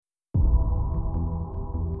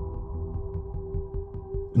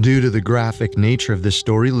Due to the graphic nature of this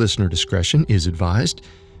story, listener discretion is advised.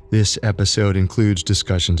 This episode includes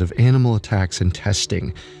discussions of animal attacks and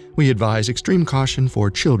testing. We advise extreme caution for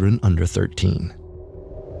children under 13.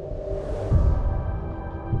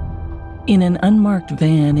 In an unmarked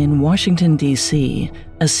van in Washington, D.C.,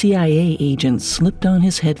 a CIA agent slipped on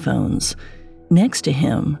his headphones. Next to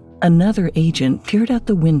him, another agent peered out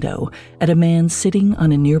the window at a man sitting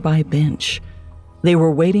on a nearby bench. They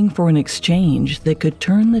were waiting for an exchange that could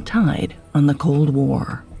turn the tide on the Cold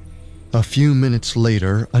War. A few minutes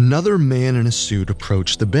later, another man in a suit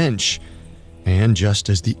approached the bench. And just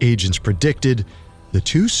as the agents predicted, the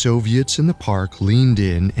two Soviets in the park leaned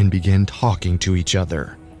in and began talking to each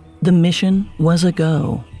other. The mission was a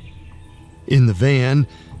go. In the van,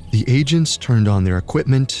 the agents turned on their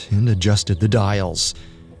equipment and adjusted the dials.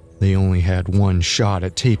 They only had one shot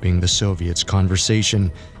at taping the Soviets'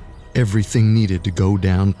 conversation. Everything needed to go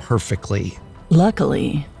down perfectly.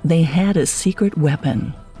 Luckily, they had a secret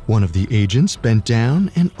weapon. One of the agents bent down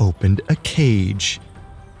and opened a cage.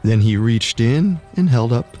 Then he reached in and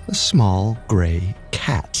held up a small gray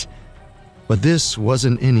cat. But this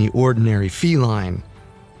wasn't any ordinary feline.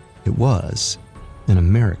 It was an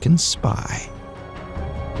American spy.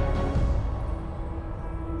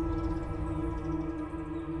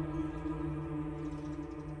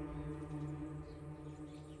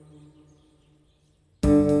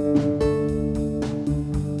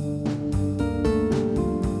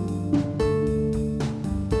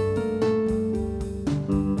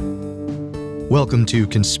 Welcome to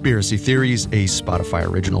Conspiracy Theories, a Spotify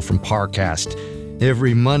original from Parcast.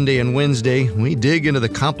 Every Monday and Wednesday, we dig into the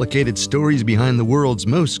complicated stories behind the world's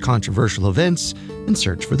most controversial events and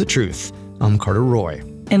search for the truth. I'm Carter Roy.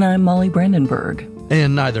 And I'm Molly Brandenburg.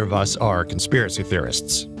 And neither of us are conspiracy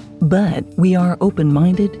theorists. But we are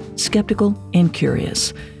open-minded, skeptical, and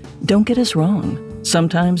curious. Don't get us wrong.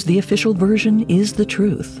 Sometimes the official version is the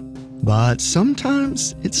truth. But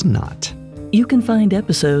sometimes it's not. You can find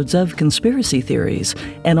episodes of Conspiracy Theories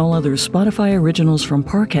and all other Spotify originals from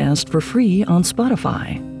Parcast for free on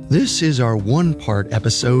Spotify. This is our one-part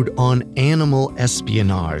episode on animal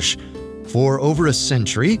espionage. For over a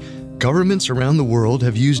century, governments around the world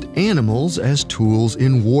have used animals as tools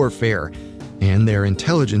in warfare, and their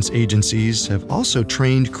intelligence agencies have also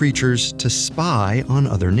trained creatures to spy on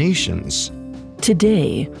other nations.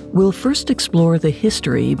 Today, we'll first explore the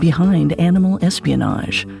history behind animal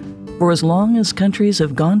espionage. For as long as countries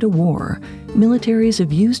have gone to war, militaries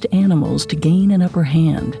have used animals to gain an upper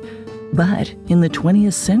hand. But in the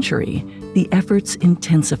 20th century, the efforts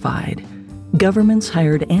intensified. Governments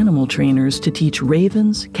hired animal trainers to teach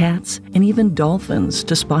ravens, cats, and even dolphins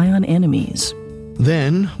to spy on enemies.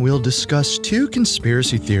 Then we'll discuss two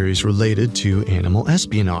conspiracy theories related to animal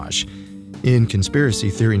espionage. In conspiracy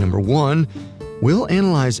theory number 1, we'll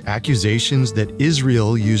analyze accusations that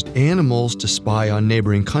Israel used animals to spy on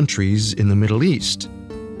neighboring countries in the Middle East.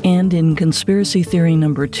 And in conspiracy theory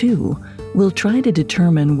number 2, we'll try to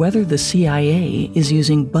determine whether the CIA is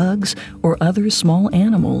using bugs or other small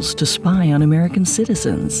animals to spy on American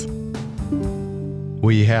citizens.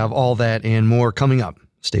 We have all that and more coming up.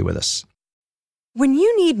 Stay with us. When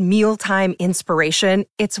you need mealtime inspiration,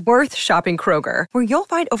 it's worth shopping Kroger, where you'll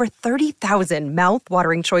find over 30,000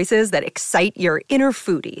 mouth-watering choices that excite your inner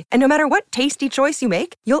foodie. And no matter what tasty choice you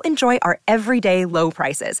make, you'll enjoy our everyday low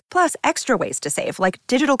prices, plus extra ways to save, like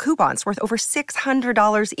digital coupons worth over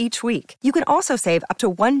 $600 each week. You can also save up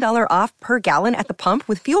to $1 off per gallon at the pump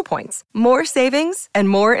with fuel points. More savings and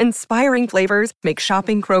more inspiring flavors make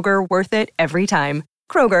shopping Kroger worth it every time.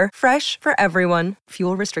 Kroger, fresh for everyone.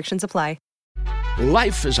 Fuel restrictions apply.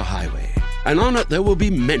 Life is a highway, and on it there will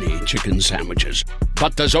be many chicken sandwiches.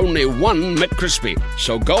 But there's only one McCrispy.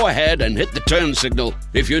 So go ahead and hit the turn signal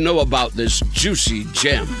if you know about this juicy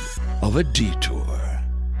gem of a detour.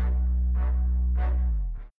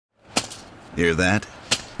 Hear that?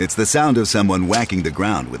 It's the sound of someone whacking the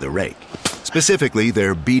ground with a rake. Specifically,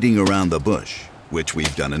 they're beating around the bush, which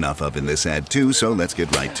we've done enough of in this ad too, so let's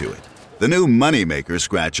get right to it. The new Moneymaker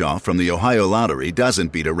scratch-off from the Ohio Lottery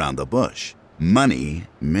doesn't beat around the bush. Money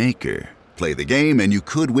Maker. Play the game and you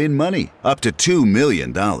could win money. Up to $2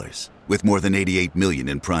 million. With more than $88 million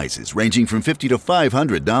in prizes ranging from $50 to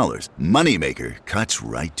 $500. Moneymaker cuts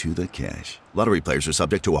right to the cash. Lottery players are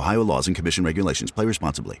subject to Ohio laws and commission regulations. Play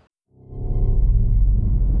responsibly.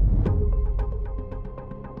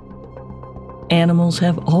 Animals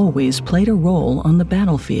have always played a role on the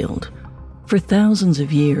battlefield. For thousands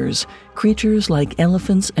of years, creatures like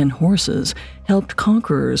elephants and horses helped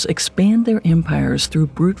conquerors expand their empires through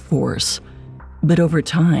brute force. But over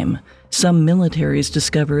time, Some militaries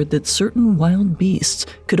discovered that certain wild beasts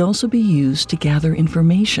could also be used to gather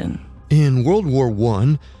information. In World War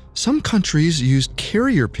I, some countries used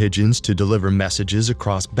carrier pigeons to deliver messages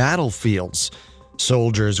across battlefields.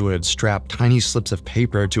 Soldiers would strap tiny slips of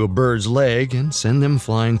paper to a bird's leg and send them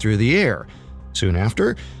flying through the air. Soon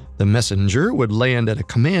after, the messenger would land at a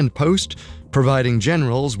command post, providing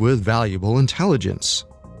generals with valuable intelligence.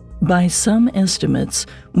 By some estimates,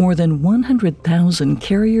 more than 100,000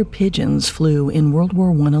 carrier pigeons flew in World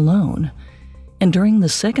War I alone. And during the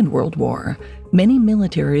Second World War, many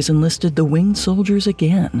militaries enlisted the winged soldiers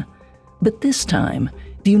again. But this time,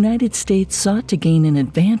 the United States sought to gain an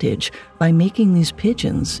advantage by making these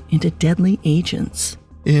pigeons into deadly agents.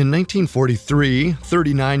 In 1943,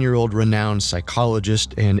 39-year-old renowned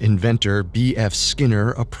psychologist and inventor B.F.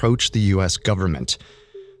 Skinner approached the U.S. government.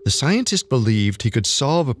 The scientist believed he could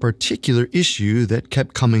solve a particular issue that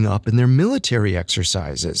kept coming up in their military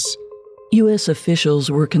exercises. U.S. officials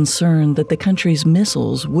were concerned that the country's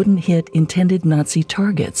missiles wouldn't hit intended Nazi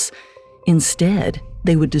targets. Instead,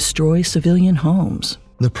 they would destroy civilian homes.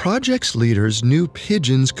 The project's leaders knew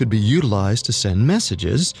pigeons could be utilized to send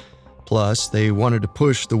messages. Plus, they wanted to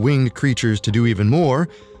push the winged creatures to do even more,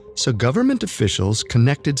 so government officials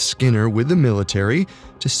connected Skinner with the military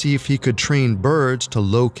to see if he could train birds to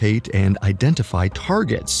locate and identify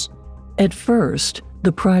targets. At first,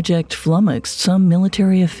 the project flummoxed some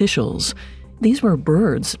military officials. These were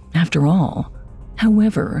birds, after all.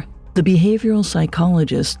 However, the behavioral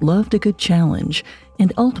psychologist loved a good challenge,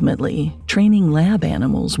 and ultimately, training lab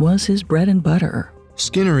animals was his bread and butter.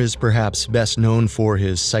 Skinner is perhaps best known for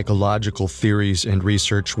his psychological theories and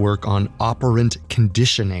research work on operant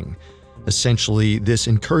conditioning. Essentially, this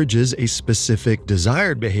encourages a specific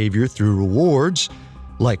desired behavior through rewards.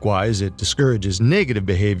 Likewise, it discourages negative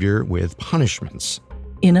behavior with punishments.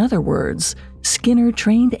 In other words, Skinner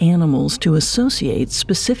trained animals to associate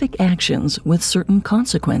specific actions with certain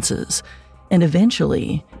consequences. And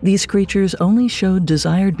eventually, these creatures only showed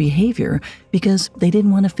desired behavior because they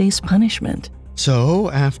didn't want to face punishment. So,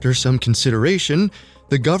 after some consideration,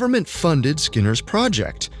 the government funded Skinner's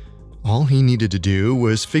project. All he needed to do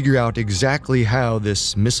was figure out exactly how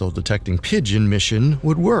this missile-detecting pigeon mission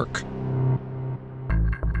would work.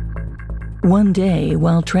 One day,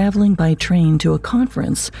 while traveling by train to a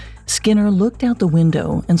conference, Skinner looked out the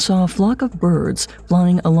window and saw a flock of birds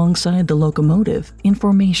flying alongside the locomotive in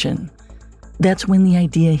formation. That's when the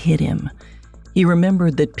idea hit him. He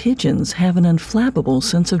remembered that pigeons have an unflappable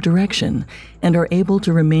sense of direction and are able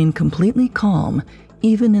to remain completely calm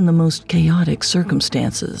even in the most chaotic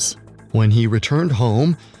circumstances. When he returned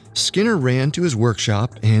home, Skinner ran to his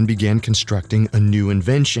workshop and began constructing a new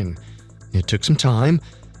invention. It took some time,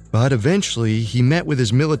 but eventually he met with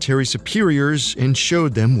his military superiors and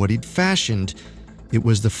showed them what he'd fashioned. It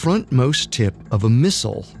was the frontmost tip of a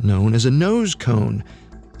missile known as a nose cone,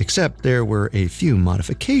 except there were a few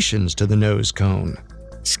modifications to the nose cone.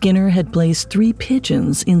 Skinner had placed 3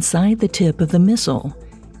 pigeons inside the tip of the missile.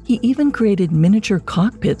 He even created miniature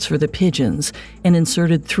cockpits for the pigeons and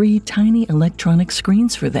inserted 3 tiny electronic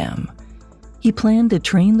screens for them. He planned to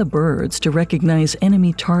train the birds to recognize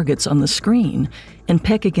enemy targets on the screen and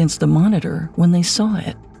peck against the monitor when they saw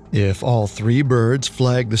it. If all 3 birds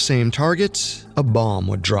flagged the same target, a bomb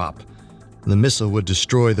would drop. The missile would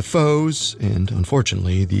destroy the foes and,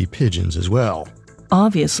 unfortunately, the pigeons as well.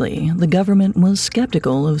 Obviously, the government was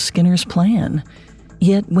skeptical of Skinner's plan.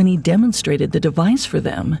 Yet when he demonstrated the device for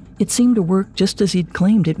them, it seemed to work just as he'd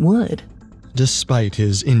claimed it would. Despite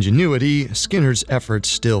his ingenuity, Skinner's efforts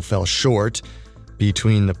still fell short.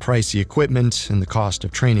 Between the pricey equipment and the cost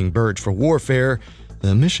of training birds for warfare,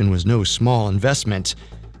 the mission was no small investment,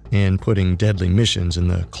 and putting deadly missions in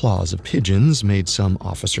the claws of pigeons made some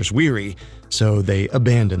officers weary, so they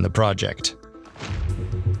abandoned the project.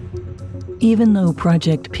 Even though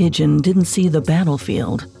Project Pigeon didn't see the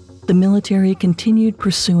battlefield, the military continued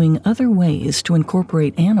pursuing other ways to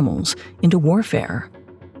incorporate animals into warfare.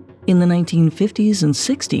 In the 1950s and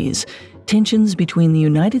 60s, tensions between the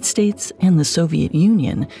United States and the Soviet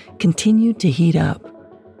Union continued to heat up.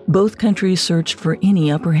 Both countries searched for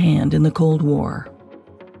any upper hand in the Cold War.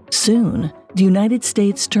 Soon, the United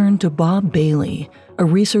States turned to Bob Bailey, a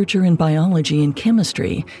researcher in biology and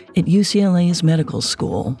chemistry at UCLA's medical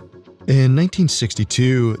school. In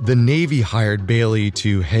 1962, the Navy hired Bailey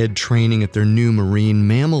to head training at their new marine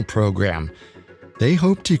mammal program. They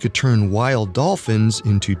hoped he could turn wild dolphins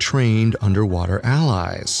into trained underwater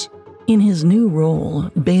allies. In his new role,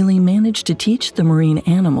 Bailey managed to teach the marine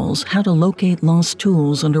animals how to locate lost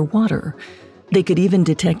tools underwater. They could even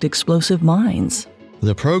detect explosive mines.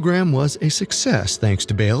 The program was a success thanks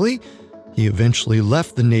to Bailey, He eventually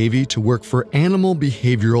left the Navy to work for Animal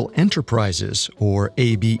Behavioral Enterprises, or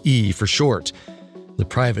ABE for short. The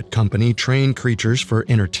private company trained creatures for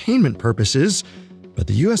entertainment purposes, but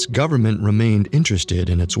the U.S. government remained interested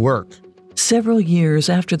in its work. Several years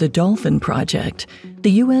after the Dolphin Project,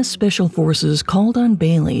 the U.S. Special Forces called on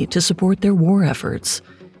Bailey to support their war efforts.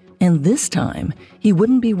 And this time, he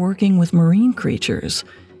wouldn't be working with marine creatures.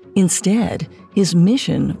 Instead, his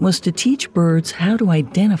mission was to teach birds how to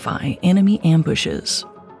identify enemy ambushes.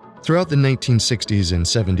 Throughout the 1960s and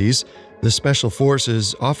 70s, the Special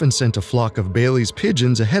Forces often sent a flock of Bailey's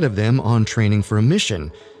pigeons ahead of them on training for a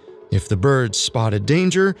mission. If the birds spotted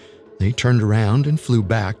danger, they turned around and flew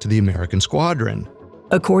back to the American squadron.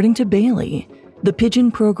 According to Bailey, the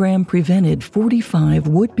pigeon program prevented 45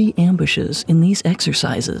 would-be ambushes in these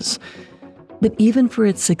exercises. But even for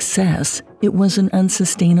its success, it was an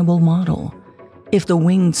unsustainable model. If the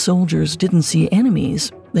winged soldiers didn't see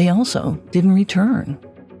enemies, they also didn't return.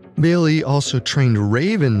 Bailey also trained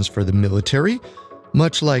ravens for the military.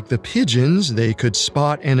 Much like the pigeons, they could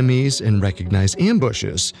spot enemies and recognize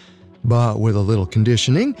ambushes. But with a little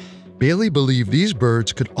conditioning, Bailey believed these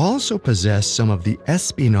birds could also possess some of the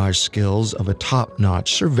espionage skills of a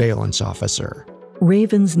top-notch surveillance officer.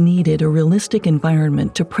 Ravens needed a realistic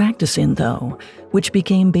environment to practice in, though, which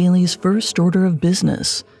became Bailey's first order of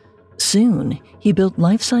business. Soon, he built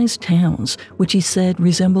life-size towns, which he said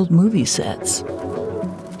resembled movie sets.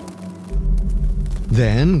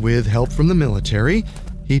 Then, with help from the military,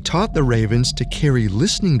 he taught the ravens to carry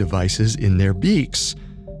listening devices in their beaks.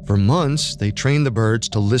 For months, they trained the birds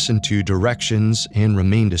to listen to directions and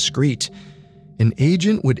remain discreet. An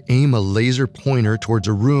agent would aim a laser pointer towards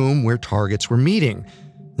a room where targets were meeting.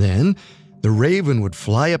 Then, the raven would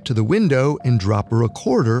fly up to the window and drop a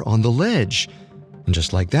recorder on the ledge. And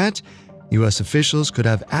just like that, U.S. officials could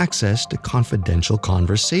have access to confidential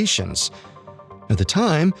conversations. At the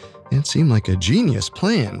time, it seemed like a genius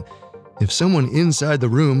plan. If someone inside the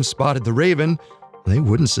room spotted the raven, they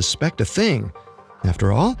wouldn't suspect a thing.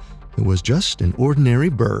 After all, it was just an ordinary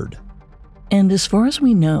bird. And as far as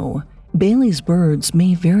we know, Bailey's birds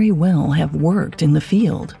may very well have worked in the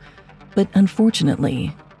field. But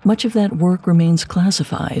unfortunately, much of that work remains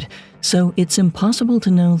classified, so it's impossible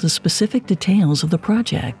to know the specific details of the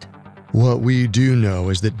project. What we do know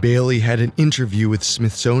is that Bailey had an interview with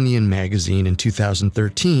Smithsonian Magazine in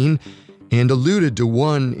 2013 and alluded to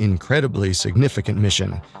one incredibly significant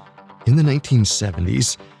mission. In the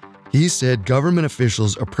 1970s, he said government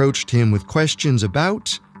officials approached him with questions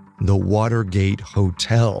about the Watergate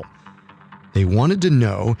Hotel. They wanted to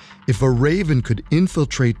know if a raven could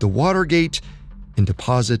infiltrate the Watergate and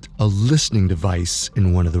deposit a listening device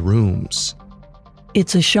in one of the rooms.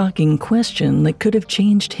 It's a shocking question that could have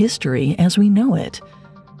changed history as we know it.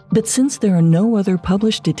 But since there are no other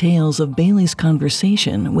published details of Bailey's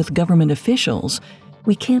conversation with government officials,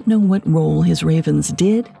 we can't know what role his ravens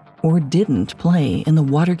did or didn't play in the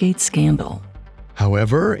Watergate scandal.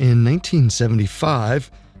 However, in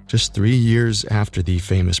 1975, just 3 years after the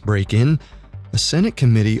famous break-in, a Senate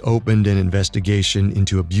committee opened an investigation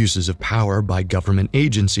into abuses of power by government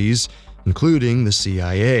agencies, including the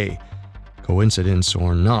CIA. Coincidence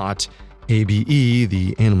or not, ABE,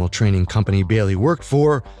 the animal training company Bailey worked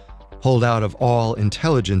for, pulled out of all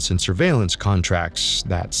intelligence and surveillance contracts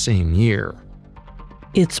that same year.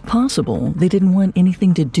 It's possible they didn't want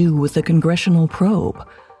anything to do with the congressional probe,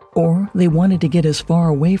 or they wanted to get as far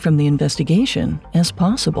away from the investigation as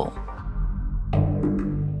possible.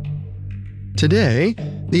 Today,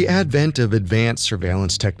 the advent of advanced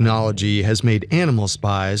surveillance technology has made animal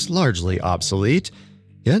spies largely obsolete,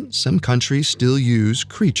 yet some countries still use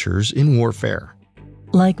creatures in warfare.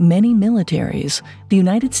 Like many militaries, the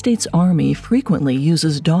United States Army frequently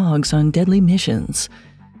uses dogs on deadly missions.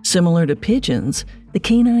 Similar to pigeons, the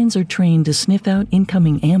canines are trained to sniff out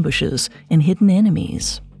incoming ambushes and hidden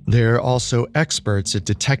enemies. They're also experts at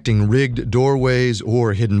detecting rigged doorways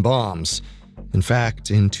or hidden bombs. In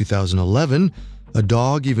fact, in 2011, a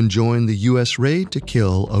dog even joined the U.S. raid to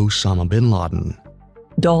kill Osama bin Laden.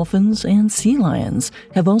 Dolphins and sea lions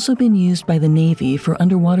have also been used by the Navy for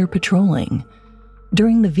underwater patrolling.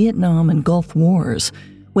 During the Vietnam and Gulf Wars,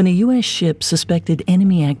 when a U.S. ship suspected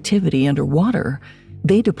enemy activity underwater,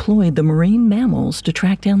 they deployed the marine mammals to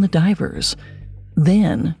track down the divers.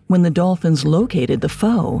 Then, when the dolphins located the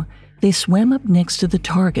foe, they swam up next to the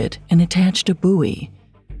target and attached a buoy.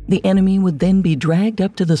 The enemy would then be dragged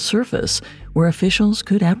up to the surface where officials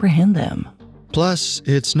could apprehend them. Plus,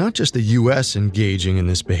 it's not just the U.S. engaging in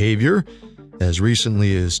this behavior. As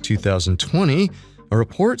recently as 2020, a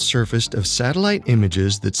report surfaced of satellite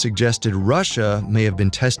images that suggested Russia may have been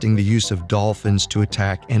testing the use of dolphins to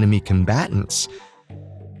attack enemy combatants.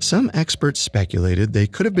 Some experts speculated they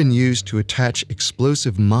could have been used to attach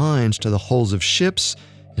explosive mines to the hulls of ships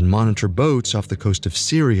and monitor boats off the coast of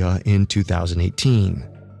Syria in 2018.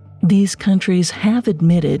 These countries have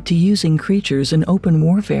admitted to using creatures in open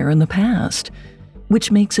warfare in the past, which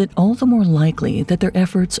makes it all the more likely that their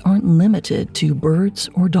efforts aren't limited to birds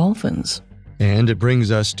or dolphins. And it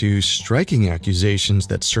brings us to striking accusations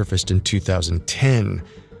that surfaced in 2010,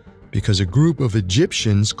 because a group of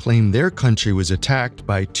Egyptians claimed their country was attacked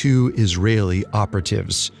by 2 Israeli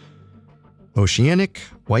operatives. Oceanic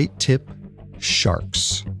white-tip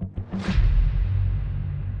sharks.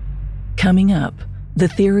 Coming up, the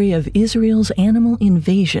theory of Israel's animal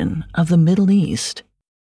invasion of the Middle East.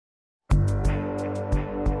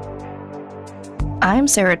 I'm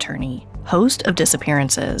Sarah Turney, host of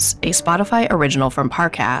Disappearances, a Spotify original from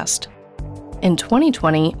Parcast. In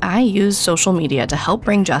 2020, I used social media to help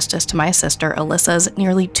bring justice to my sister Alyssa's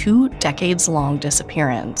nearly 2 decades-long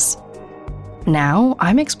disappearance. Now,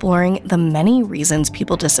 I'm exploring the many reasons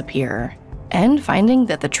people disappear and finding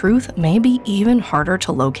that the truth may be even harder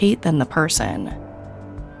to locate than the person.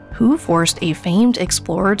 Who forced a famed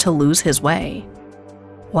explorer to lose his way?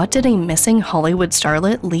 What did a missing Hollywood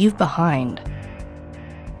starlet leave behind?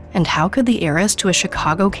 And how could the heiress to a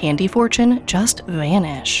Chicago candy fortune just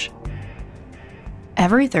vanish?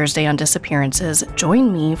 Every Thursday on Disappearances,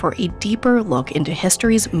 join me for a deeper look into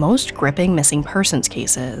history's most gripping missing persons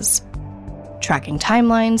cases. Tracking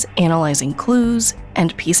timelines, analyzing clues,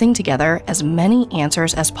 and piecing together as many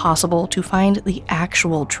answers as possible to find the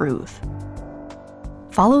actual truth.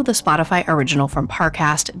 Follow the Spotify original from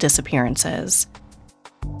Parcast, Disappearances.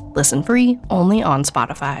 Listen free only on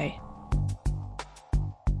Spotify.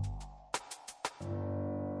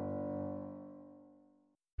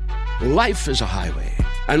 Life is a highway,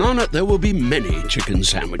 and on it there will be many chicken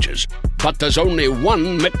sandwiches. But there's only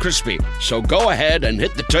one McCrispy. So go ahead and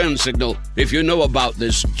hit the turn signal if you know about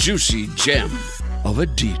this juicy gem of a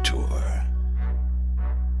detour.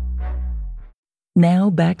 Now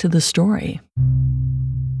back to the story.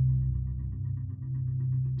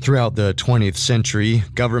 Throughout the 20th century,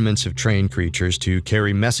 governments have trained creatures to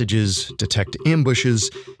carry messages, detect ambushes,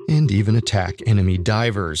 and even attack enemy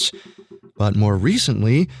divers. But more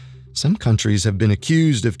recently, some countries have been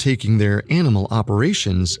accused of taking their animal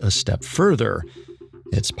operations a step further.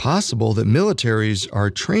 It's possible that militaries are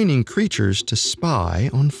training creatures to spy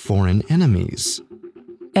on foreign enemies.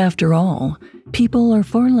 After all, people are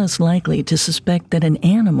far less likely to suspect that an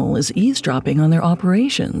animal is eavesdropping on their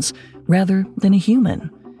operations rather than a human.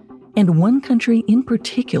 And one country in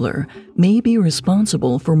particular may be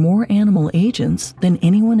responsible for more animal agents than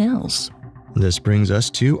anyone else. This brings us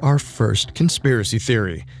to our first conspiracy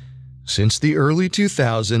theory. Since the early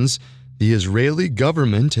 2000s, the Israeli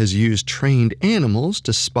government has used trained animals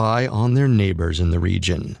to spy on their neighbors in the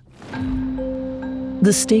region.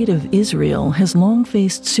 The state of Israel has long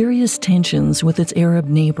faced serious tensions with its Arab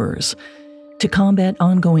neighbors. To combat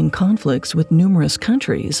ongoing conflicts with numerous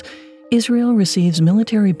countries, Israel receives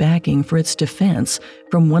military backing for its defense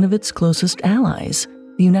from one of its closest allies,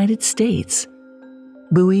 the United States.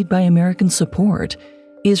 Buoyed by American support,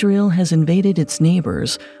 Israel has invaded its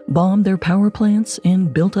neighbors, bombed their power plants,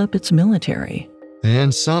 and built up its military.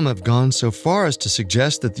 And some have gone so far as to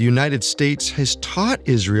suggest that the United States has taught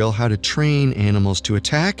Israel how to train animals to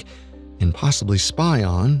attack and possibly spy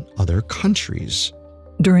on other countries.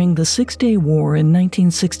 During the Six-Day War in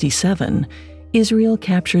 1967, Israel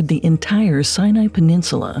captured the entire Sinai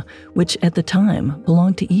Peninsula, which at the time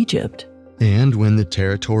belonged to Egypt. And when the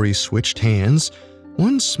territory switched hands,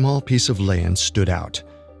 one small piece of land stood out: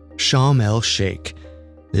 Sharm el-Sheikh.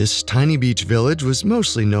 This tiny beach village was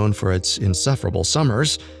mostly known for its insufferable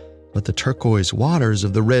summers, but the turquoise waters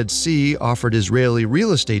of the Red Sea offered Israeli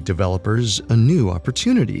real estate developers a new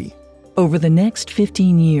opportunity. Over the next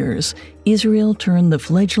 15 years, Israel turned the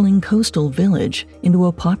fledgling coastal village into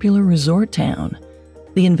a popular resort town.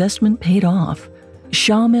 The investment paid off.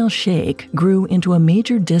 Sharm el-Sheikh grew into a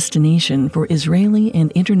major destination for Israeli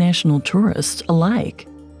and international tourists alike.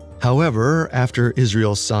 However, after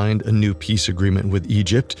Israel signed a new peace agreement with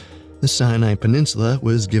Egypt, the Sinai Peninsula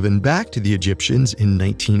was given back to the Egyptians in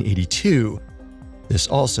 1982. This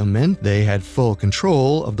also meant they had full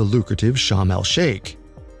control of the lucrative Sharm el-Sheikh.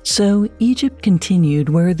 So Egypt continued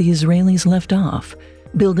where the Israelis left off,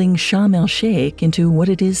 building Sharm el-Sheikh into what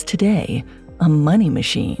it is today, a money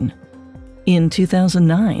machine. In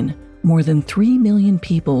 2009, more than 3 million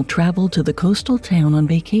people traveled to the coastal town on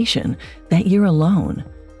vacation that year alone.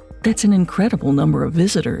 That's an incredible number of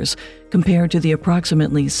visitors compared to the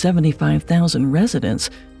approximately 75,000 residents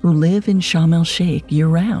who live in Sharm el-Sheikh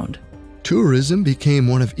year-round. Tourism became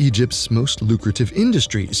one of Egypt's most lucrative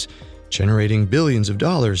industries, generating billions of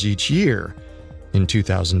dollars each year. In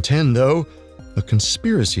 2010, though, a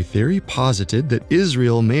conspiracy theory posited that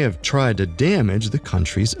Israel may have tried to damage the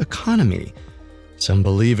country's economy. Some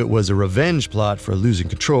believe it was a revenge plot for losing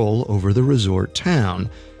control over the resort town,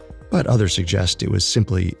 but others suggest it was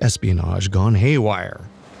simply espionage gone haywire.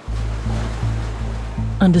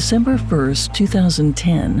 On December 1st,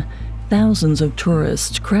 2010, thousands of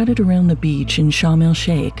tourists crowded around the beach in Sharm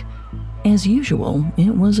el-Sheikh. As usual,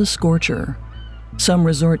 it was a scorcher. Some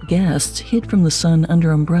resort guests hid from the sun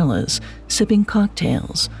under umbrellas, sipping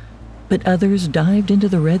cocktails, but others dived into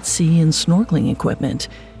the Red Sea in snorkeling equipment,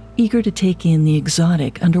 eager to take in the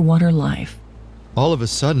exotic underwater life. All of a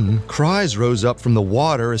sudden, cries rose up from the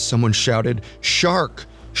water as someone shouted, "Shark!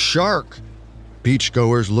 Shark!"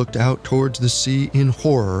 Beachgoers looked out towards the sea in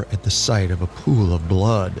horror at the sight of a pool of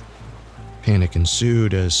blood. Panic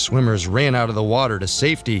ensued as swimmers ran out of the water to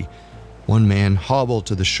safety. One man hobbled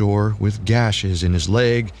to the shore with gashes in his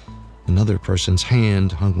leg. Another person's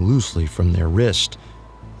hand hung loosely from their wrist.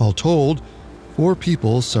 All told, 4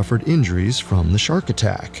 people suffered injuries from the shark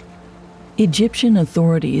attack. Egyptian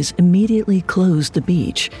authorities immediately closed the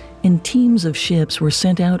beach, and teams of ships were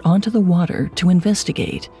sent out onto the water to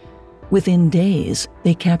investigate. Within days,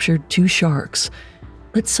 they captured 2 sharks,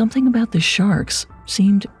 but something about the sharks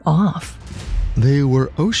seemed off. They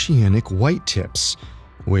were oceanic whitetips,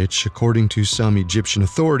 which, according to some Egyptian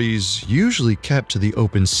authorities, usually kept to the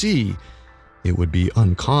open sea. It would be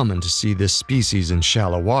uncommon to see this species in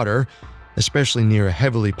shallow water, especially near a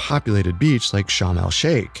heavily populated beach like Sharm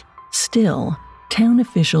el-Sheikh. Still, town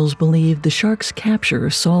officials believe the shark's capture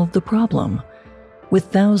solved the problem. With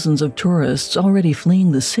thousands of tourists already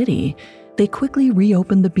fleeing the city, they quickly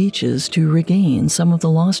reopened the beaches to regain some of the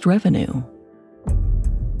lost revenue.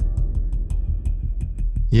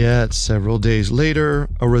 Yet, several days later,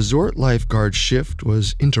 a resort lifeguard shift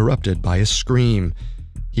was interrupted by a scream.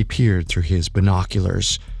 He peered through his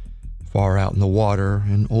binoculars. Far out in the water,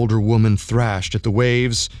 an older woman thrashed at the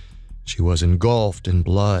waves. She was engulfed in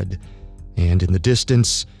blood, and in the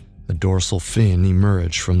distance, a dorsal fin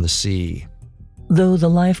emerged from the sea. Though the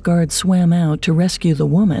lifeguard swam out to rescue the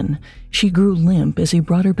woman, she grew limp as he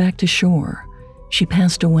brought her back to shore. She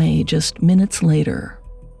passed away just minutes later.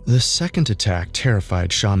 The second attack terrified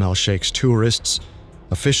Sharm el-Sheikh's tourists.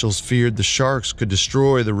 Officials feared the sharks could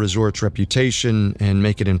destroy the resort's reputation and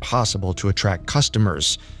make it impossible to attract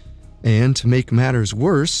customers. And to make matters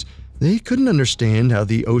worse, they couldn't understand how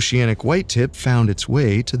the oceanic whitetip found its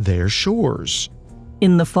way to their shores.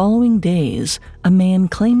 In the following days, a man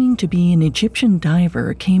claiming to be an Egyptian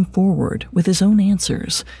diver came forward with his own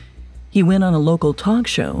answers. He went on a local talk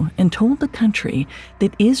show and told the country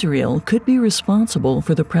that Israel could be responsible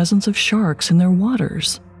for the presence of sharks in their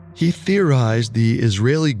waters. He theorized the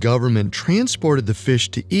Israeli government transported the fish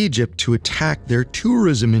to Egypt to attack their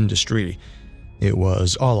tourism industry. It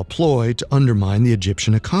was all a ploy to undermine the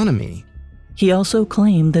Egyptian economy. He also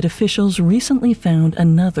claimed that officials recently found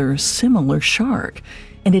another similar shark,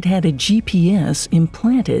 and it had a GPS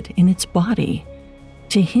implanted in its body.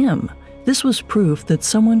 To him, this was proof that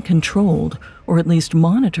someone controlled, or at least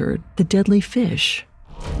monitored, the deadly fish.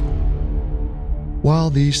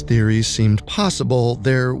 While these theories seemed possible,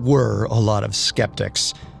 there were a lot of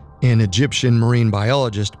skeptics. An Egyptian marine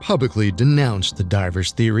biologist publicly denounced the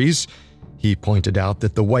divers' theories. He pointed out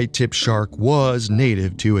that the white-tip shark was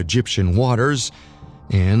native to Egyptian waters,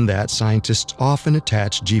 and that scientists often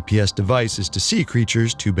attach GPS devices to sea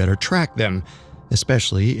creatures to better track them,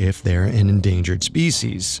 especially if they're an endangered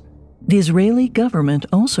species. The Israeli government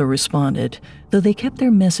also responded, though they kept their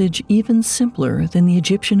message even simpler than the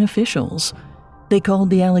Egyptian officials. They called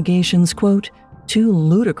the allegations, quote, too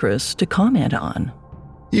ludicrous to comment on.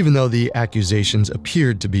 Even though the accusations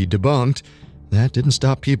appeared to be debunked, that didn't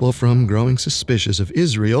stop people from growing suspicious of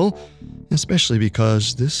Israel, especially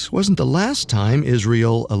because this wasn't the last time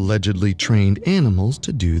Israel allegedly trained animals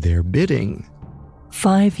to do their bidding.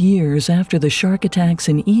 5 years after the shark attacks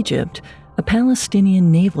in Egypt, a Palestinian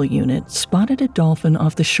naval unit spotted a dolphin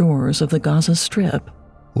off the shores of the Gaza Strip.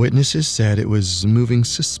 Witnesses said it was moving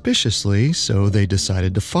suspiciously, so they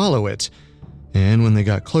decided to follow it. And when they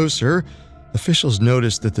got closer, officials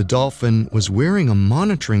noticed that the dolphin was wearing a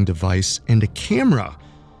monitoring device and a camera.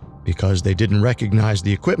 Because they didn't recognize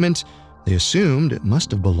the equipment, they assumed it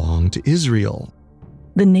must have belonged to Israel.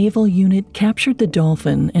 The naval unit captured the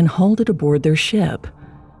dolphin and hauled it aboard their ship.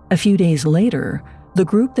 A few days later, the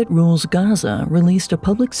group that rules Gaza released a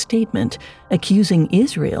public statement accusing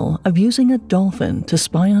Israel of using a dolphin to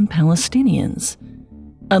spy on Palestinians.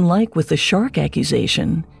 Unlike with the shark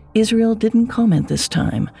accusation, Israel didn't comment this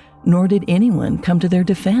time, nor did anyone come to their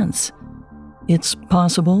defense. It's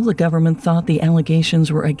possible the government thought the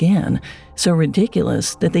allegations were again so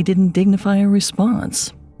ridiculous that they didn't dignify a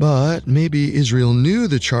response. But maybe Israel knew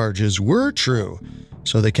the charges were true,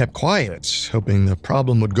 so they kept quiet, hoping the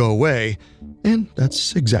problem would go away, and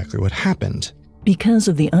that's exactly what happened. Because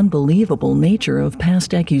of the unbelievable nature of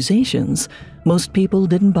past accusations, most people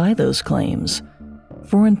didn't buy those claims.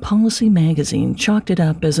 Foreign Policy magazine chalked it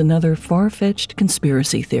up as another far-fetched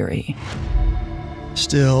conspiracy theory.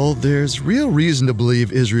 Still, there's real reason to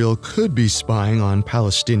believe Israel could be spying on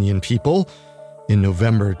Palestinian people. In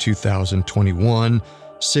November 2021,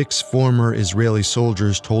 6 former Israeli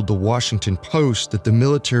soldiers told the Washington Post that the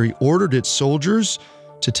military ordered its soldiers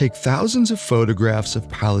to take thousands of photographs of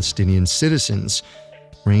Palestinian citizens,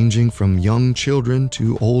 ranging from young children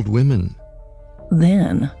to old women.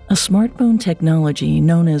 Then, a smartphone technology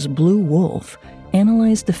known as Blue Wolf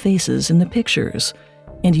analyzed the faces in the pictures,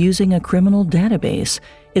 and using a criminal database,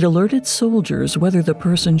 it alerted soldiers whether the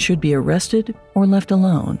person should be arrested or left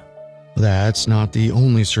alone. That's not the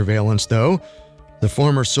only surveillance, though. The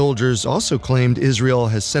former soldiers also claimed Israel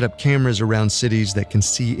has set up cameras around cities that can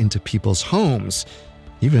see into people's homes,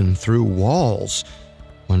 even through walls.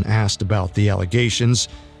 When asked about the allegations,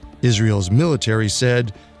 Israel's military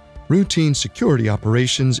said, routine security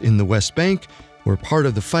operations in the West Bank were part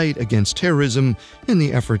of the fight against terrorism and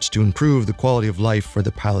the efforts to improve the quality of life for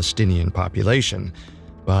the Palestinian population,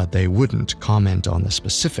 but they wouldn't comment on the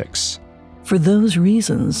specifics. For those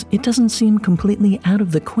reasons, it doesn't seem completely out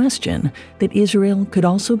of the question that Israel could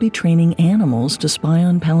also be training animals to spy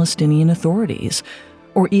on Palestinian authorities,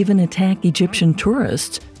 or even attack Egyptian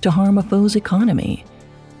tourists to harm a foe's economy.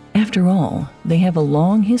 After all, they have a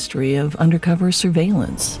long history of undercover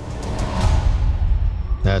surveillance.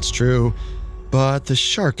 That's true. But the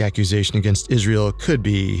shark accusation against Israel could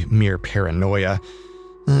be mere paranoia.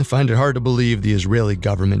 I find it hard to believe the Israeli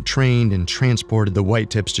government trained and transported the white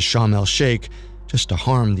tips to Sharm el-Sheikh just to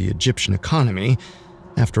harm the Egyptian economy.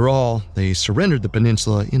 After all, they surrendered the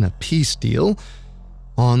peninsula in a peace deal.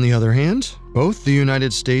 On the other hand, both the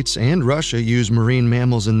United States and Russia use marine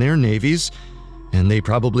mammals in their navies, and they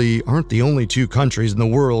probably aren't the only 2 countries in the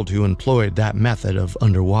world who employed that method of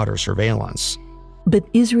underwater surveillance. But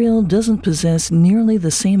Israel doesn't possess nearly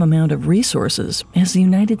the same amount of resources as the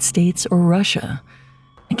United States or Russia.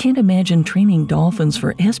 I can't imagine training dolphins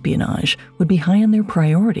for espionage would be high on their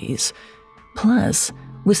priorities. Plus,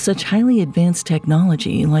 with such highly advanced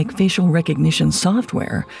technology like facial recognition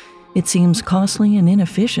software, it seems costly and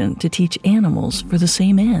inefficient to teach animals for the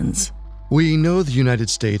same ends. We know the United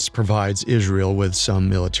States provides Israel with some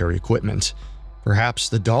military equipment. Perhaps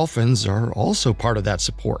the dolphins are also part of that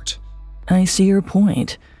support. I see your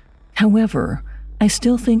point. However, I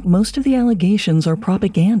still think most of the allegations are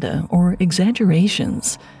propaganda or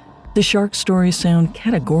exaggerations. The shark stories sound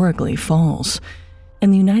categorically false,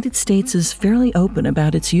 and the United States is fairly open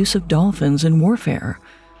about its use of dolphins in warfare.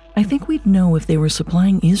 I think we'd know if they were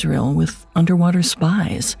supplying Israel with underwater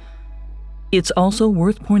spies. It's also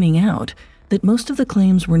worth pointing out that most of the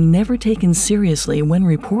claims were never taken seriously when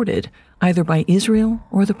reported, either by Israel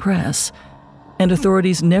or the press, and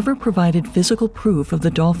authorities never provided physical proof of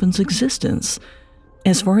the dolphins' existence.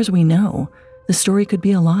 As far as we know, the story could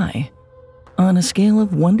be a lie. On a scale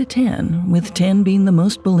of 1 to 10, with 10 being the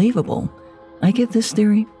most believable, I give this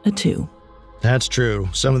theory a 2. That's true.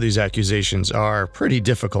 Some of these accusations are pretty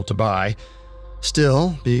difficult to buy.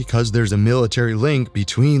 Still, because there's a military link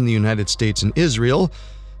between the United States and Israel,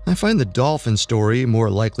 I find the dolphin story more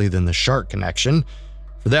likely than the shark connection.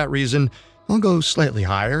 For that reason, I'll go slightly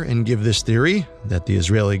higher and give this theory, that the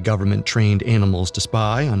Israeli government trained animals to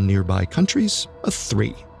spy on nearby countries, a 3.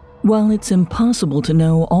 While it's impossible to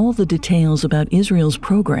know all the details about Israel's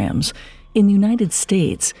programs, in the United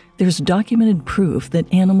States, there's documented proof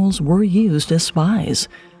that animals were used as spies.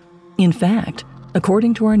 In fact,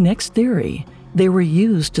 according to our next theory, they were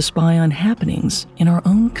used to spy on happenings in our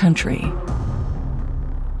own country.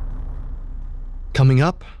 Coming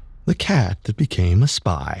up, the cat that became a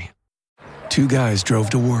spy. 2 guys drove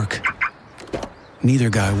to work. Neither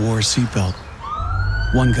guy wore a seatbelt.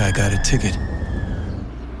 One guy got a ticket.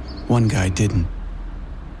 One guy didn't.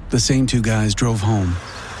 The same 2 guys drove home.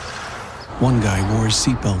 One guy wore his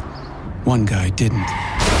seatbelt. One guy didn't.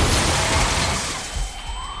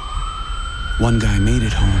 One guy made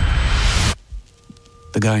it home.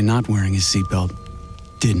 The guy not wearing his seatbelt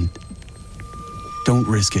didn't. Don't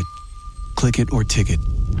risk it. Click it or ticket.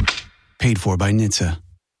 Paid for by NHTSA.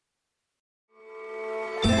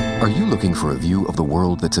 Are you looking for a view of the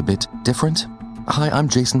world that's a bit different? Hi, I'm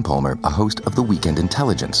Jason Palmer, a host of The Weekend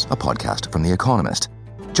Intelligence, a podcast from The Economist.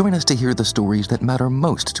 Join us to hear the stories that matter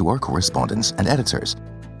most to our correspondents and editors.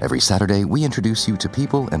 Every Saturday, we introduce you to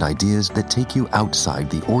people and ideas that take you outside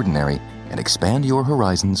the ordinary and expand your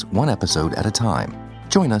horizons one episode at a time.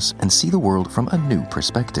 Join us and see the world from a new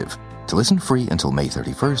perspective. To listen free until May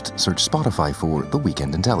 31st, search Spotify for The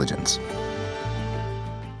Weekend Intelligence.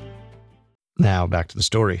 Now back to the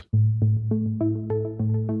story.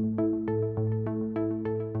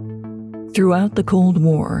 Throughout the Cold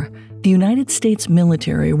War, the United States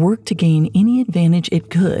military worked to gain any advantage it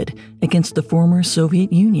could against the former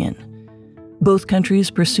Soviet Union. Both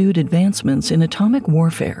countries pursued advancements in atomic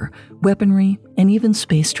warfare, weaponry, and even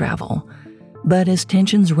space travel. But as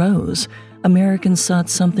tensions rose, Americans sought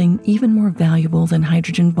something even more valuable than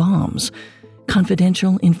hydrogen bombs: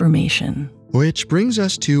 confidential information. Which brings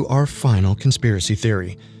us to our final conspiracy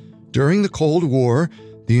theory. During the Cold War,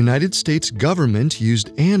 the United States government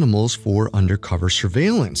used animals for undercover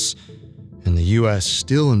surveillance, and the U.S.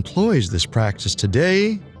 still employs this practice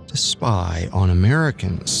today to spy on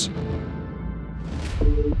Americans.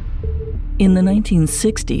 In the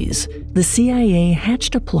 1960s, the CIA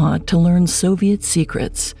hatched a plot to learn Soviet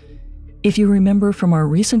secrets. If you remember from our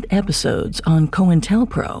recent episodes on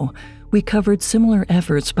COINTELPRO, we covered similar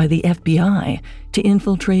efforts by the FBI to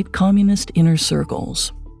infiltrate communist inner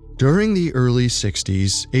circles. During the early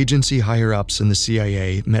 60s, agency higher-ups in the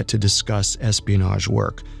CIA met to discuss espionage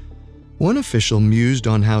work. One official mused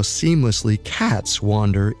on how seamlessly cats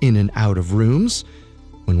wander in and out of rooms.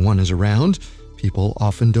 When one is around, people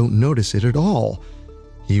often don't notice it at all.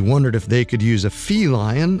 He wondered if they could use a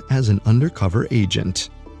feline as an undercover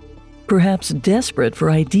agent. Perhaps desperate for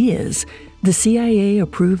ideas, the CIA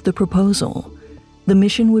approved the proposal. The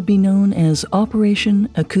mission would be known as Operation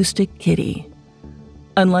Acoustic Kitty.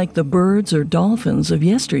 Unlike the birds or dolphins of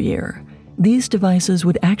yesteryear, these devices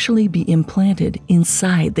would actually be implanted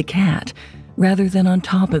inside the cat rather than on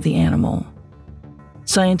top of the animal.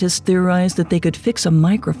 Scientists theorized that they could fix a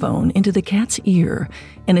microphone into the cat's ear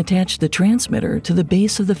and attach the transmitter to the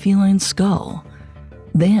base of the feline's skull.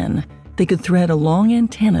 Then, they could thread a long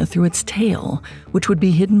antenna through its tail, which would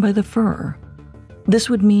be hidden by the fur. This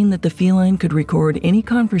would mean that the feline could record any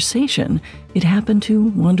conversation it happened to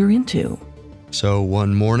wander into. So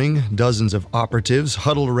one morning, dozens of operatives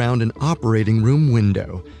huddled around an operating room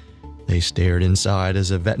window. They stared inside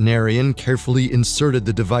as a veterinarian carefully inserted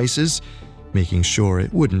the devices, making sure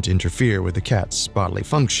it wouldn't interfere with the cat's bodily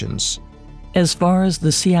functions. As far as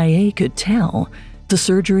the CIA could tell, the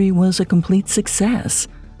surgery was a complete success.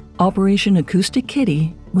 Operation Acoustic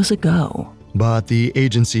Kitty was a go. But the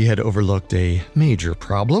agency had overlooked a major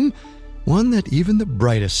problem, one that even the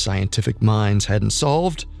brightest scientific minds hadn't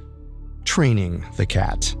solved: training the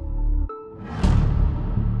cat.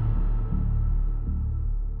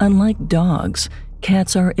 Unlike dogs,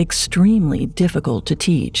 cats are extremely difficult to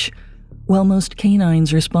teach. While most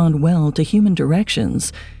canines respond well to human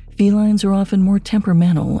directions, felines are often more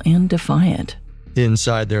temperamental and defiant.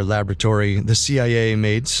 Inside their laboratory, the CIA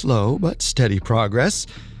made slow but steady progress.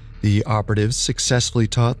 The operatives successfully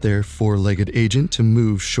taught their four-legged agent to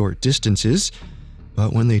move short distances,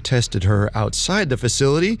 but when they tested her outside the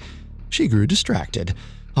facility, she grew distracted,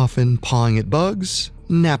 often pawing at bugs,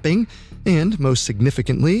 napping, and, most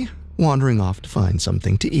significantly, wandering off to find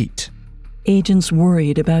something to eat. Agents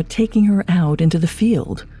worried about taking her out into the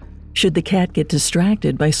field. Should the cat get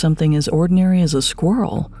distracted by something as ordinary as a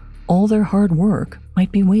squirrel, all their hard work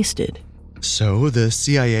might be wasted. So the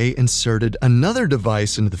CIA inserted another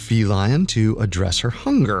device into the feline to address her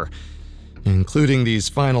hunger. Including these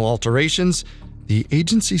final alterations, the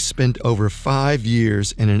agency spent over 5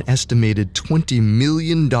 years and an estimated $20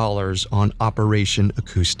 million on Operation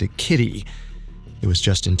Acoustic Kitty. It was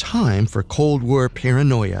just in time for Cold War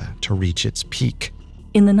paranoia to reach its peak.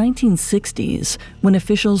 In the 1960s, when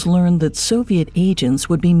officials learned that Soviet agents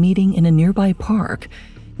would be meeting in a nearby park,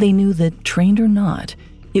 they knew that, trained or not,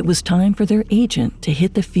 it was time for their agent to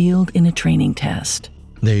hit the field in a training test.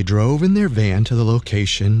 They drove in their van to the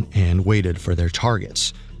location and waited for their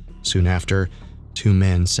targets. Soon after, 2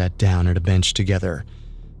 men sat down at a bench together.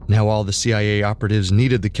 Now all the CIA operatives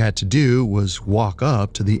needed the cat to do was walk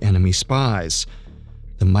up to the enemy spies.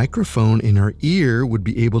 The microphone in her ear would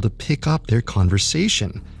be able to pick up their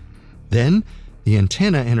conversation. Then, the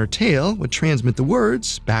antenna in her tail would transmit the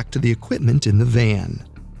words back to the equipment in the van.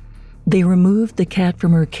 They removed the cat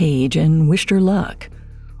from her cage and wished her luck.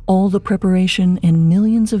 All the preparation and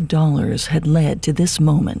millions of dollars had led to this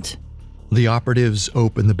moment. The operatives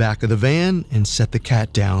opened the back of the van and set the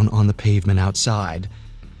cat down on the pavement outside.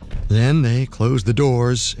 Then they closed the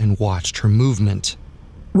doors and watched her movement.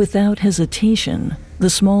 Without hesitation, the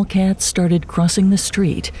small cat started crossing the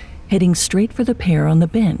street, heading straight for the pair on the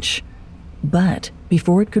bench. But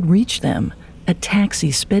before it could reach them, a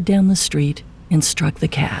taxi sped down the street and struck the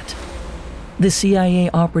cat. The CIA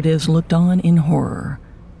operatives looked on in horror.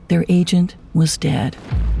 Their agent was dead.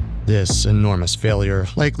 This enormous failure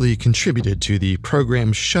likely contributed to the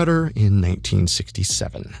program's shutter in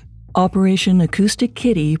 1967. Operation Acoustic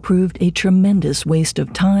Kitty proved a tremendous waste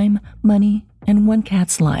of time, money, and one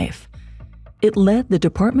cat's life. It led the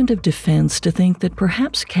Department of Defense to think that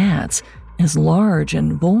perhaps cats, as large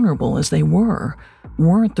and vulnerable as they were,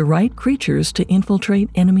 weren't the right creatures to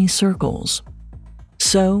infiltrate enemy circles.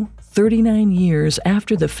 So, 39 years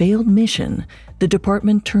after the failed mission, the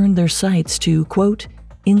department turned their sights to, quote,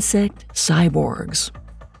 insect cyborgs.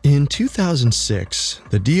 In 2006,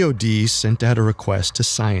 the DoD sent out a request to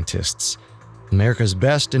scientists. America's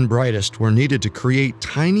best and brightest were needed to create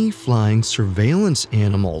tiny flying surveillance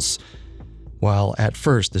animals. While at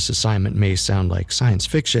first this assignment may sound like science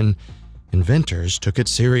fiction, inventors took it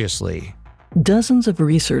seriously. Dozens of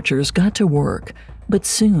researchers got to work, but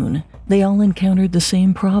soon they all encountered the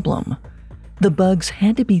same problem. The bugs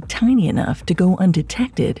had to be tiny enough to go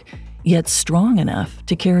undetected, yet strong enough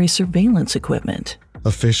to carry surveillance equipment.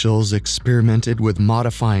 Officials experimented with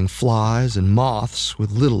modifying flies and moths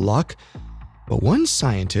with little luck, but one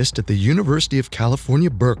scientist at the University of California,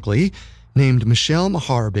 Berkeley, named Michel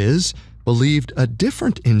Maharbiz, believed a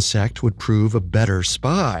different insect would prove a better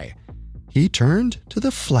spy. He turned to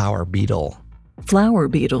the flower beetle. Flower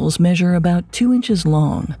beetles measure about 2 inches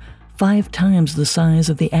long, 5 times the size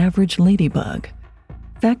of the average ladybug.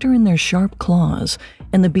 Factor in their sharp claws,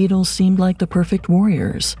 and the beetles seemed like the perfect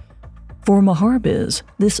warriors. For Maharbiz,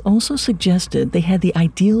 this also suggested they had the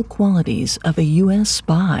ideal qualities of a U.S.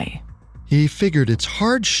 spy. He figured its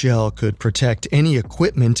hard shell could protect any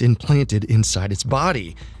equipment implanted inside its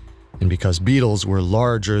body. And because beetles were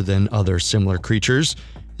larger than other similar creatures,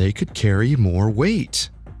 they could carry more weight.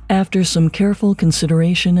 After some careful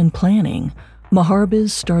consideration and planning,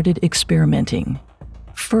 Maharbiz started experimenting.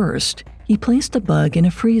 First, he placed the bug in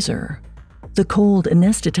a freezer. The cold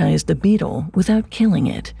anesthetized the beetle without killing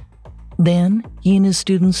it. Then, he and his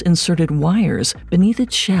students inserted wires beneath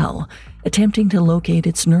its shell, attempting to locate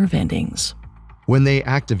its nerve endings. When they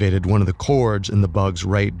activated one of the cords in the bug's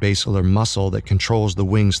right basilar muscle that controls the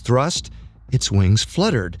wing's thrust, its wings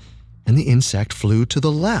fluttered, and the insect flew to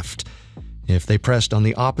the left. If they pressed on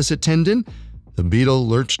the opposite tendon, the beetle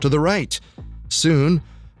lurched to the right. Soon,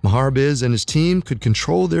 Maharbiz and his team could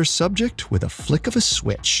control their subject with a flick of a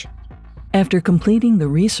switch. After completing the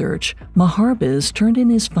research, Maharbiz turned in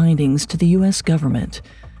his findings to the U.S. government.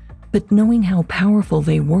 But knowing how powerful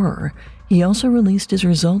they were, he also released his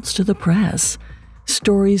results to the press.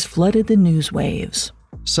 Stories flooded the news waves.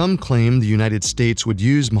 Some claimed the United States would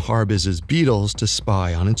use Maharbiz's beetles to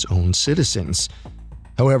spy on its own citizens.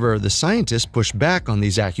 However, the scientist pushed back on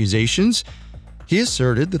these accusations. He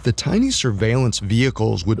asserted that the tiny surveillance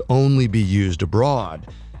vehicles would only be used abroad.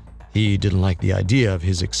 He didn't like the idea of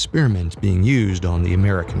his experiment being used on the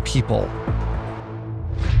American people.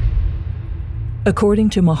 According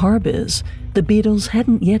to Maharbiz, the beetles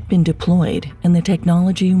hadn't yet been deployed and the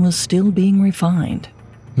technology was still being refined.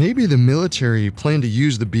 Maybe the military planned to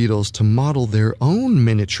use the beetles to model their own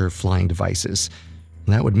miniature flying devices.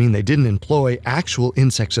 That would mean they didn't employ actual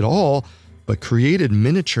insects at all, but created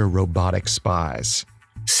miniature robotic spies.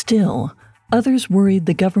 Still, others worried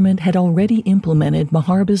the government had already implemented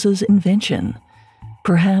Maharbiz's invention.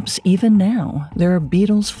 Perhaps even now, there are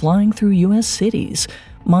beetles flying through U.S. cities,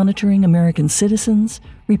 monitoring American citizens,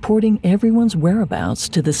 reporting everyone's whereabouts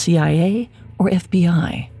to the CIA or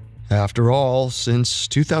FBI. After all, since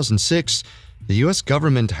 2006, the U.S.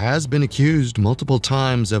 government has been accused multiple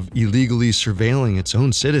times of illegally surveilling its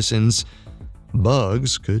own citizens.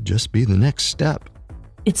 Bugs could just be the next step.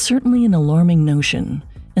 It's certainly an alarming notion,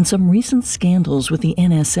 and some recent scandals with the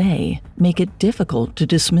NSA make it difficult to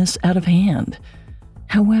dismiss out of hand.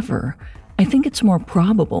 However, I think it's more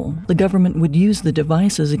probable the government would use the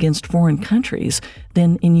devices against foreign countries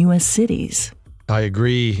than in U.S. cities. I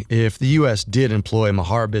agree. If the U.S. did employ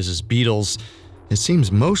Maharbiz's beetles, it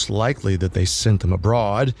seems most likely that they sent them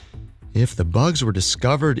abroad. If the bugs were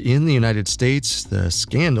discovered in the United States, the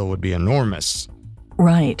scandal would be enormous.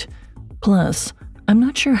 Right. Plus, I'm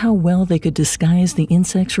not sure how well they could disguise the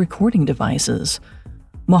insect's recording devices.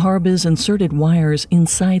 Maharbiz inserted wires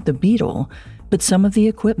inside the beetle, but some of the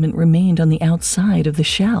equipment remained on the outside of the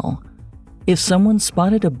shell. If someone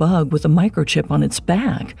spotted a bug with a microchip on its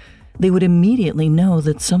back, they would immediately know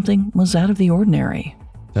that something was out of the ordinary.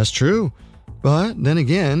 That's true. But then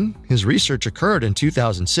again, his research occurred in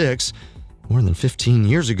 2006, more than 15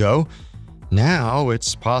 years ago. Now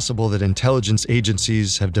it's possible that intelligence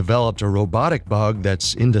agencies have developed a robotic bug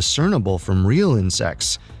that's indiscernible from real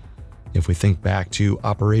insects. If we think back to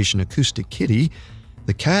Operation Acoustic Kitty,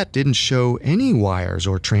 the cat didn't show any wires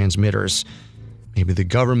or transmitters. Maybe the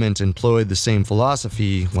government employed the same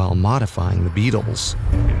philosophy while modifying the beetles.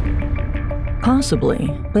 Possibly,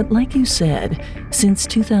 but like you said, since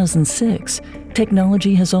 2006,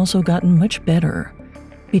 technology has also gotten much better.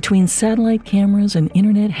 Between satellite cameras and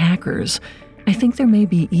internet hackers, I think there may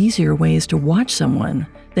be easier ways to watch someone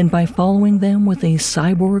than by following them with a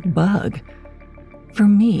cyborg bug. For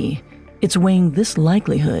me, it's weighing this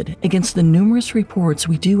likelihood against the numerous reports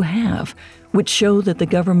we do have, which show that the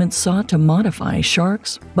government sought to modify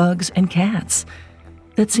sharks, bugs, and cats.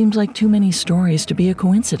 That seems like too many stories to be a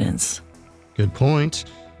coincidence. Good point.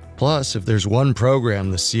 Plus, if there's one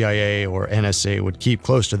program the CIA or NSA would keep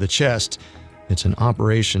close to the chest, it's an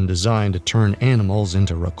operation designed to turn animals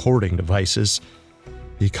into recording devices.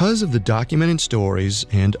 Because of the documented stories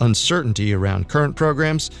and uncertainty around current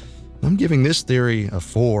programs, I'm giving this theory a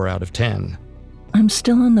 4 out of 10. I'm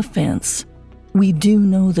still on the fence. We do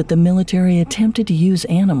know that the military attempted to use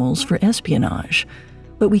animals for espionage,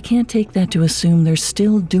 but we can't take that to assume they're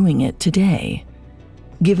still doing it today.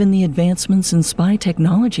 Given the advancements in spy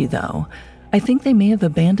technology, though, I think they may have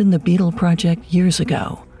abandoned the Beetle project years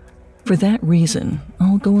ago. For that reason,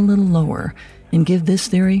 I'll go a little lower and give this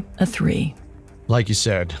theory a 3. Like you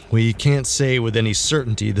said, we can't say with any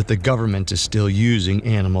certainty that the government is still using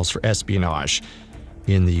animals for espionage.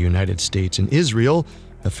 In the United States and Israel,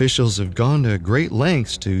 officials have gone to great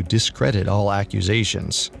lengths to discredit all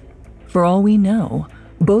accusations. For all we know,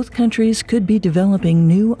 both countries could be developing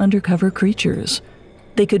new undercover creatures.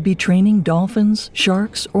 They could be training dolphins,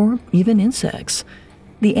 sharks, or even insects.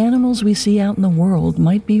 The animals we see out in the world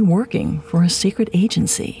might be working for a secret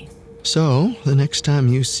agency. So, the next time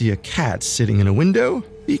you see a cat sitting in a window,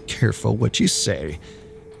 be careful what you say.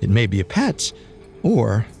 It may be a pet,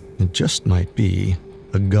 or it just might be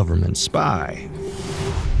a government spy.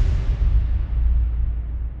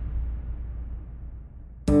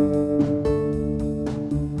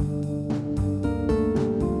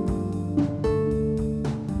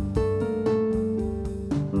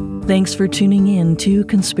 Thanks for tuning in to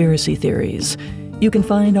Conspiracy Theories. You can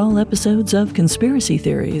find all episodes of Conspiracy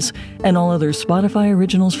Theories and all other Spotify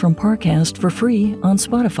originals from Parcast for free on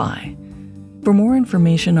Spotify. For more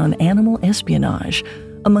information on animal espionage,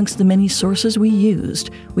 amongst the many sources we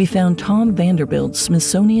used, we found Tom Vanderbilt's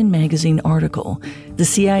Smithsonian Magazine article, "The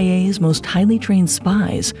CIA's Most Highly Trained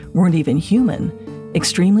Spies Weren't Even Human,"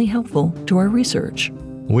 extremely helpful to our research.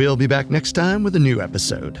 We'll be back next time with a new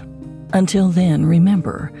episode. Until then,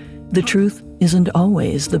 remember, the truth isn't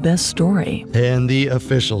always the best story. And the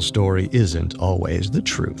official story isn't always the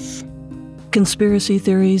truth. Conspiracy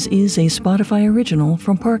Theories is a Spotify original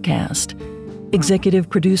from Parcast. Executive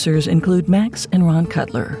producers include Max and Ron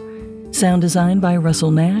Cutler. Sound design by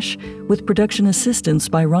Russell Nash, with production assistance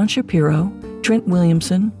by Ron Shapiro, Trent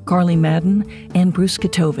Williamson, Carly Madden, and Bruce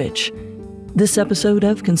Katovich. This episode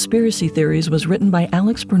of Conspiracy Theories was written by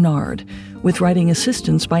Alex Bernard, with writing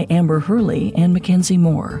assistance by Amber Hurley and Mackenzie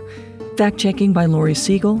Moore, fact-checking by Lori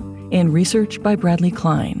Siegel, and research by Bradley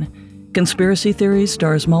Klein. Conspiracy Theories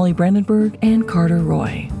stars Molly Brandenburg and Carter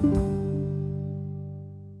Roy.